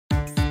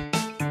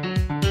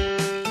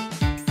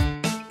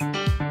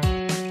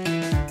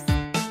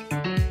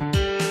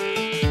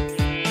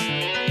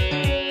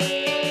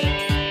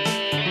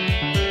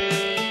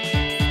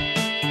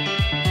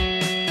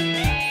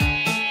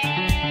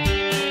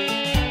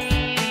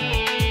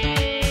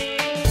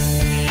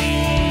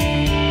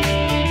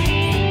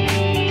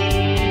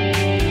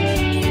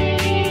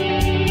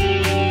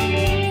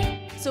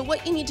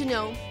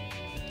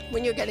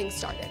when you're getting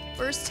started.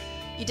 First,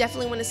 you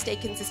definitely want to stay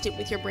consistent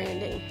with your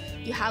branding.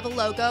 You have a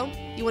logo.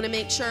 You want to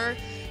make sure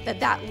that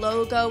that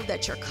logo,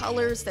 that your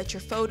colors, that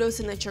your photos,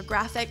 and that your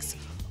graphics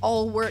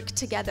all work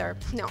together.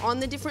 Now, on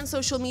the different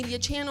social media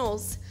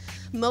channels,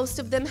 most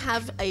of them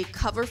have a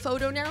cover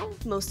photo now,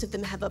 most of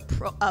them have a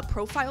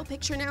profile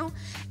picture now,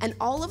 and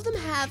all of them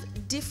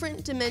have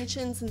different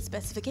dimensions and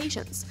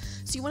specifications.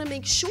 So you want to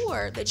make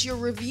sure that you're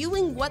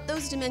reviewing what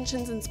those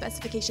dimensions and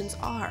specifications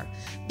are,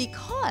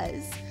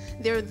 because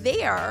they're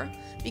there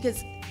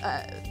because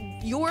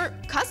your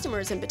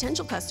customers and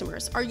potential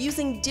customers are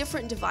using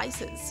different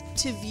devices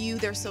to view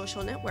their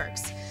social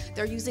networks.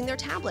 They're using their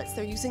tablets,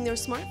 they're using their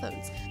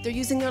smartphones, they're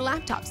using their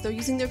laptops, they're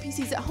using their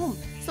PCs at home.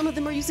 Some of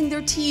them are using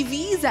their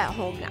TVs at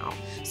home now.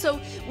 So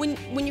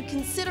when you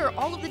consider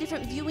all of the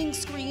different viewing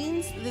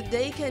screens that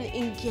they can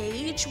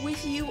engage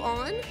with you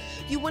on,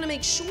 you want to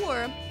make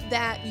sure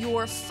that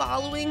you're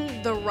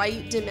following the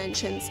right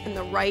dimensions and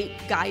the right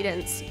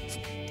guidance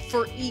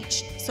for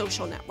each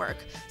social network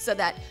so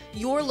that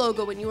your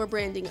logo and your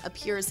branding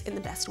appears in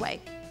the best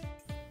way.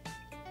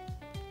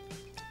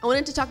 I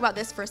wanted to talk about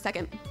this for a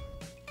second.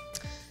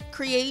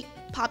 Create,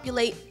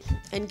 populate,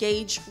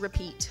 engage,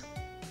 repeat.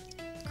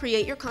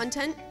 Create your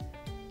content,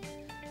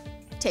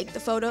 take the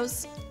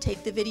photos,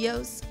 take the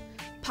videos,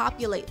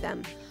 populate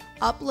them,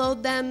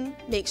 upload them,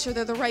 make sure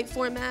they're the right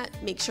format,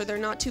 make sure they're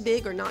not too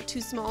big or not too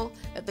small,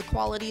 that the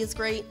quality is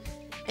great.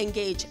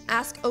 Engage,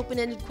 ask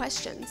open-ended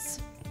questions.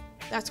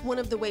 That's one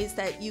of the ways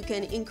that you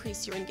can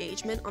increase your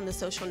engagement on the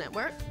social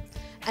network.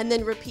 And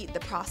then repeat the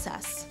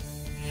process.